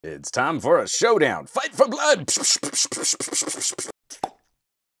It's time for a showdown. Fight for blood!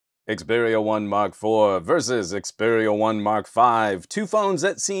 XPERIA 1 Mark IV versus XPERIA 1 Mark V. Two phones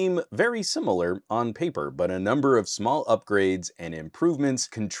that seem very similar on paper, but a number of small upgrades and improvements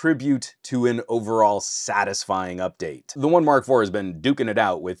contribute to an overall satisfying update. The 1 Mark IV has been duking it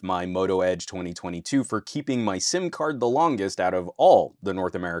out with my Moto Edge 2022 for keeping my SIM card the longest out of all the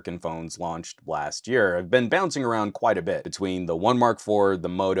North American phones launched last year. I've been bouncing around quite a bit between the 1 Mark IV, the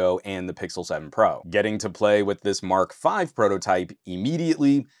Moto, and the Pixel 7 Pro. Getting to play with this Mark V prototype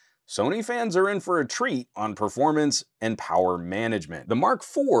immediately, Sony fans are in for a treat on performance and power management. The Mark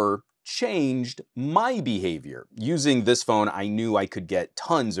IV changed my behavior. Using this phone, I knew I could get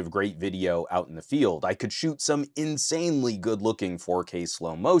tons of great video out in the field. I could shoot some insanely good-looking 4K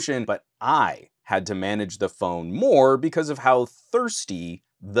slow motion, but I had to manage the phone more because of how thirsty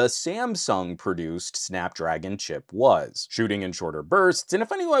the Samsung-produced Snapdragon chip was. Shooting in shorter bursts, and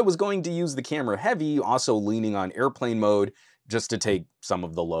if I knew I was going to use the camera heavy, also leaning on airplane mode, just to take some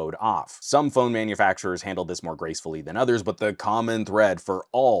of the load off. Some phone manufacturers handled this more gracefully than others, but the common thread for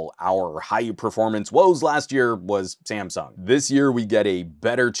all our high-performance woes last year was Samsung. This year we get a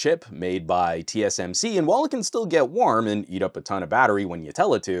better chip made by TSMC, and while it can still get warm and eat up a ton of battery when you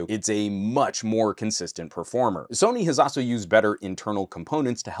tell it to, it's a much more consistent performer. Sony has also used better internal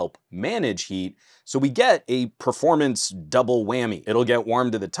components to help manage heat, so we get a performance double whammy. It'll get warm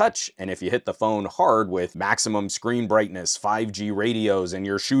to the touch, and if you hit the phone hard with maximum screen brightness, 5G radios, and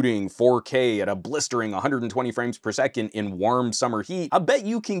you're shooting 4K at a blistering 120 frames per second in warm summer heat, I bet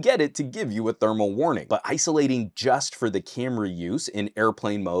you can get it to give you a thermal warning. But isolating just for the camera use in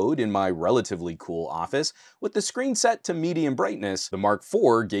airplane mode in my relatively cool office, with the screen set to medium brightness, the Mark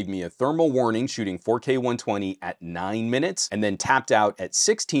IV gave me a thermal warning shooting 4K 120 at 9 minutes, and then tapped out at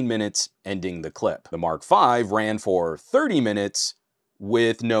 16 minutes, ending the clip. The Mark V ran for 30 minutes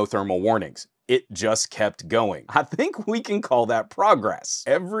with no thermal warnings. It just kept going. I think we can call that progress.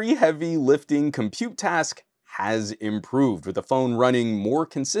 Every heavy lifting compute task has improved, with the phone running more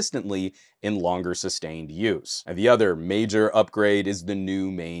consistently in longer sustained use. And the other major upgrade is the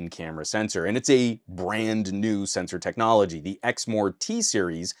new main camera sensor, and it's a brand new sensor technology. The Exmor T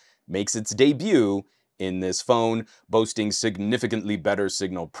series makes its debut in this phone, boasting significantly better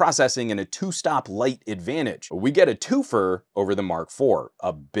signal processing and a two-stop light advantage. We get a twofer over the Mark IV,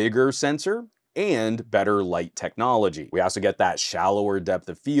 a bigger sensor and better light technology. We also get that shallower depth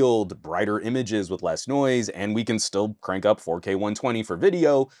of field, brighter images with less noise, and we can still crank up 4K 120 for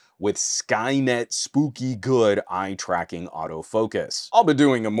video with Skynet spooky good eye-tracking autofocus. I'll be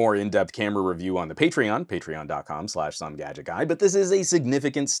doing a more in-depth camera review on the Patreon, patreon.com/SomeGadgetGuy, but this is a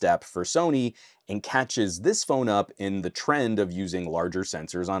significant step for Sony and catches this phone up in the trend of using larger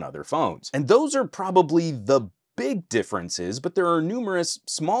sensors on other phones. And those are probably the big differences, but there are numerous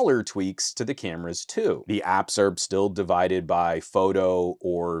smaller tweaks to the cameras too. The apps are still divided by photo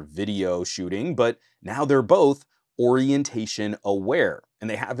or video shooting, but now they're both orientation aware, and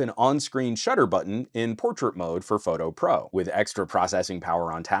they have an on-screen shutter button in portrait mode for Photo Pro. With extra processing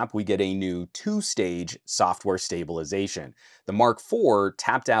power on tap, we get a new two-stage software stabilization. The Mark IV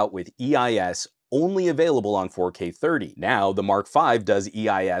tapped out with EIS only available on 4K 30. Now, the Mark V does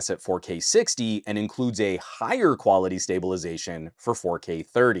EIS at 4K 60 and includes a higher quality stabilization for 4K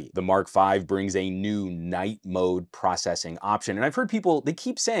 30. The Mark V brings a new night mode processing option, and I've heard people, they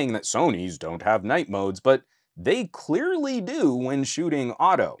keep saying that Sonys don't have night modes, but they clearly do when shooting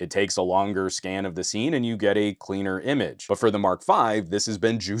auto. It takes a longer scan of the scene and you get a cleaner image. But for the Mark V, this has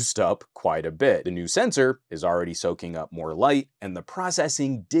been juiced up quite a bit. The new sensor is already soaking up more light, and the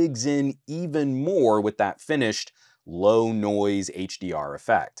processing digs in even more with that finished low noise HDR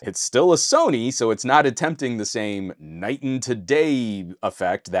effect. It's still a Sony, so it's not attempting the same night and day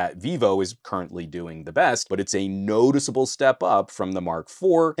effect that Vivo is currently doing the best, but it's a noticeable step up from the Mark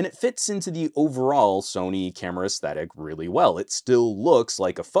IV, and it fits into the overall Sony camera aesthetic really well. It still looks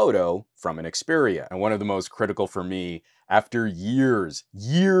like a photo from an Xperia. And one of the most critical for me, after years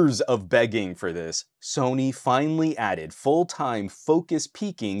of begging for this, Sony finally added full-time focus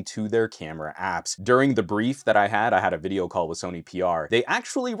peaking to their camera apps. During the brief that I had a video call with Sony PR. They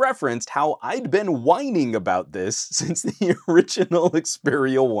actually referenced how I'd been whining about this since the original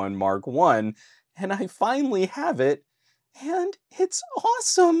Xperia 1 Mark I, and I finally have it, and it's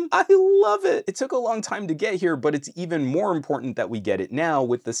awesome. I love it. It took a long time to get here, but it's even more important that we get it now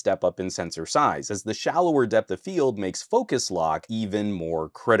with the step up in sensor size, as the shallower depth of field makes focus lock even more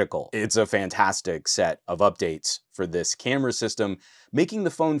critical. It's a fantastic set of updates for this camera system, making the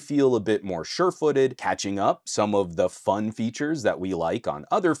phone feel a bit more sure-footed, catching up some of the fun features that we like on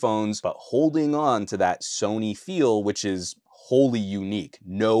other phones, but holding on to that Sony feel, which is wholly unique.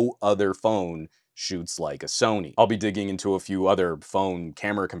 No other phone shoots like a Sony. I'll be digging into a few other phone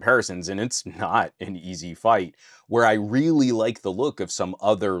camera comparisons, and it's not an easy fight. Where I really like the look of some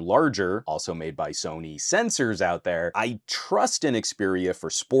other larger, also made by Sony, sensors out there, I trust in XPERIA for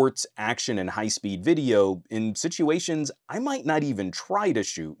sports, action, and high-speed video in situations I might not even try to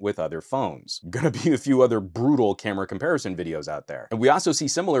shoot with other phones. Gonna be a few other brutal camera comparison videos out there. And we also see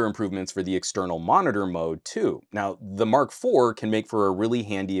similar improvements for the external monitor mode too. Now, the Mark IV can make for a really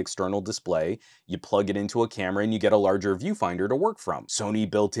handy external display. You plug it into a camera and you get a larger viewfinder to work from. Sony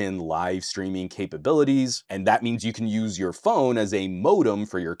built in live streaming capabilities, and that means you can use your phone as a modem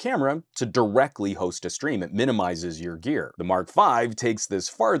for your camera to directly host a stream. It minimizes your gear. The Mark V takes this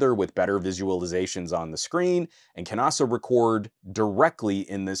farther with better visualizations on the screen and can also record directly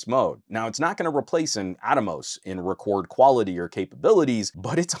in this mode. Now, it's not going to replace an Atomos in record quality or capabilities,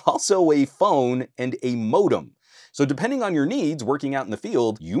 but it's also a phone and a modem. So depending on your needs working out in the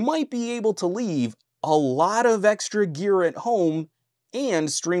field, you might be able to leave a lot of extra gear at home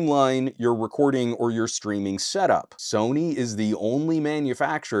and streamline your recording or your streaming setup. Sony is the only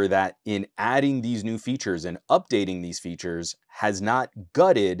manufacturer that, in adding these new features and updating these features, has not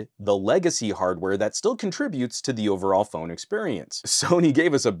gutted the legacy hardware that still contributes to the overall phone experience. Sony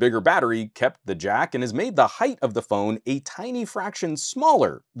gave us a bigger battery, kept the jack, and has made the height of the phone a tiny fraction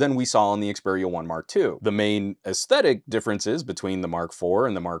smaller than we saw on the XPERIA 1 Mark II. The main aesthetic differences between the Mark IV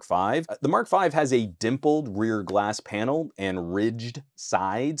and the Mark V. The Mark V has a dimpled rear glass panel and ridged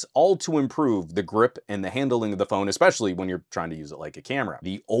sides, all to improve the grip and the handling of the phone, especially when you're trying to use it like a camera.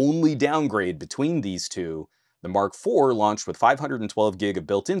 The only downgrade between these two: the Mark IV launched with 512 gig of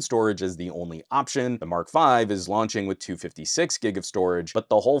built-in storage as the only option. The Mark V is launching with 256 gig of storage, but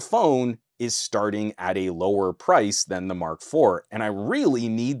the whole phone is starting at a lower price than the Mark IV, and I really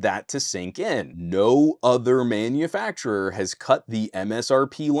need that to sink in. No other manufacturer has cut the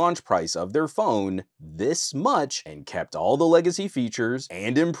MSRP launch price of their phone this much and kept all the legacy features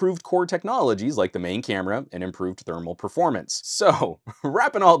and improved core technologies like the main camera and improved thermal performance. So,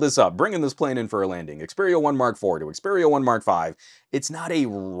 wrapping all this up, bringing this plane in for a landing, XPERIA 1 Mark IV to XPERIA 1 Mark V, it's not a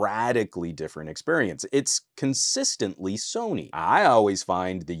radically different experience. It's consistently Sony. I always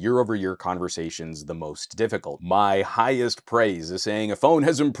find the year-over-year conversations the most difficult. My highest praise is saying a phone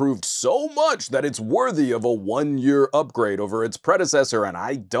has improved so much that it's worthy of a 1-year upgrade over its predecessor, and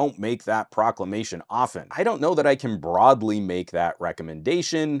I don't make that proclamation often. I don't know that I can broadly make that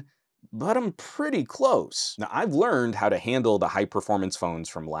recommendation, but I'm pretty close. Now, I've learned how to handle the high-performance phones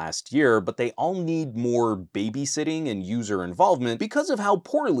from last year, but they all need more babysitting and user involvement because of how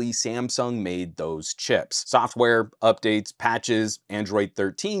poorly Samsung made those chips. Software, updates, patches, Android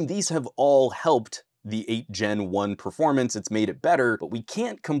 13, these have all helped the 8 Gen 1 performance. It's made it better, but we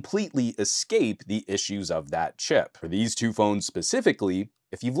can't completely escape the issues of that chip. For these two phones specifically,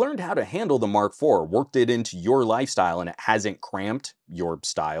 if you've learned how to handle the Mark IV, worked it into your lifestyle, and it hasn't cramped your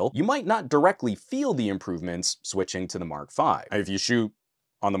style, you might not directly feel the improvements switching to the Mark V. If you shoot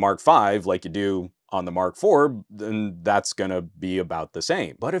on the Mark V like you do on the Mark IV, then that's gonna be about the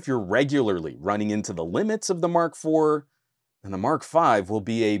same. But if you're regularly running into the limits of the Mark IV, then the Mark V will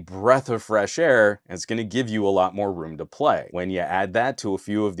be a breath of fresh air, and it's gonna give you a lot more room to play. When you add that to a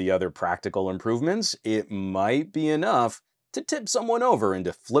few of the other practical improvements, it might be enough to tip someone over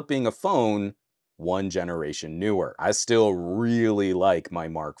into flipping a phone 1 generation newer. I still really like my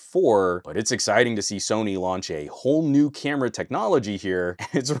Mark IV, but it's exciting to see Sony launch a whole new camera technology here.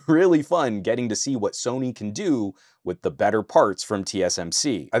 It's really fun getting to see what Sony can do with the better parts from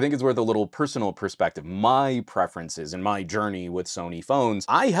TSMC. I think it's worth a little personal perspective. My preferences and my journey with Sony phones,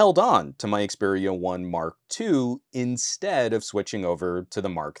 I held on to my XPERIA 1 Mark II instead of switching over to the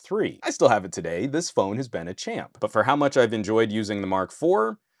Mark III. I still have it today. This phone has been a champ. But for how much I've enjoyed using the Mark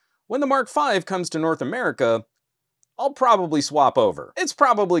IV, when the Mark V comes to North America, I'll probably swap over. It's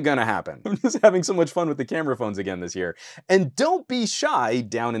probably gonna happen. I'm just having so much fun with the camera phones again this year. And don't be shy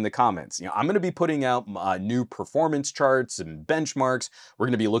down in the comments. I'm gonna be putting out new performance charts and benchmarks. We're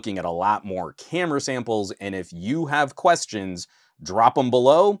gonna be looking at a lot more camera samples. And if you have questions, drop them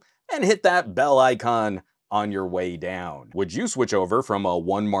below and hit that bell icon on your way down. Would you switch over from a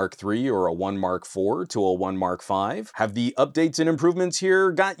 1 Mark III or a 1 Mark IV to a 1 Mark V? Have the updates and improvements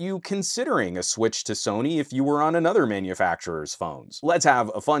here got you considering a switch to Sony if you were on another manufacturer's phones? Let's have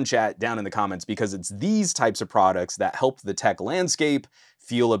a fun chat down in the comments, because it's these types of products that help the tech landscape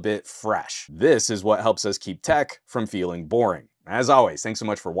feel a bit fresh. This is what helps us keep tech from feeling boring. As always, thanks so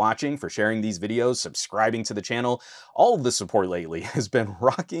much for watching, for sharing these videos, subscribing to the channel. All of the support lately has been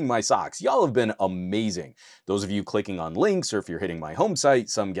rocking my socks. Y'all have been amazing. Those of you clicking on links, or if you're hitting my home site,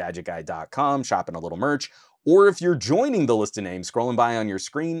 SomeGadgetGuy.com, shopping a little merch, or if you're joining the list of names scrolling by on your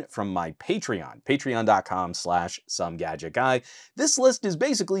screen from my Patreon, patreon.com/SomeGadgetGuy. This list is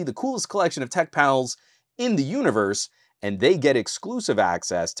basically the coolest collection of tech pals in the universe, and they get exclusive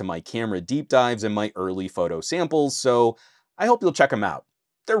access to my camera deep dives and my early photo samples, so I hope you'll check them out.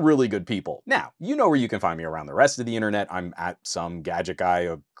 They're really good people. Now, you know where you can find me around the rest of the internet. I'm at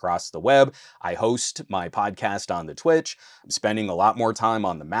SomeGadgetGuy across the web. I host my podcast on the Twitch. I'm spending a lot more time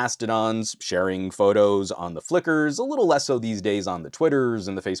on the Mastodons, sharing photos on the Flickrs, a little less so these days on the Twitters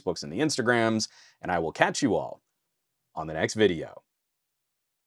and the Facebooks and the Instagrams, and I will catch you all on the next video.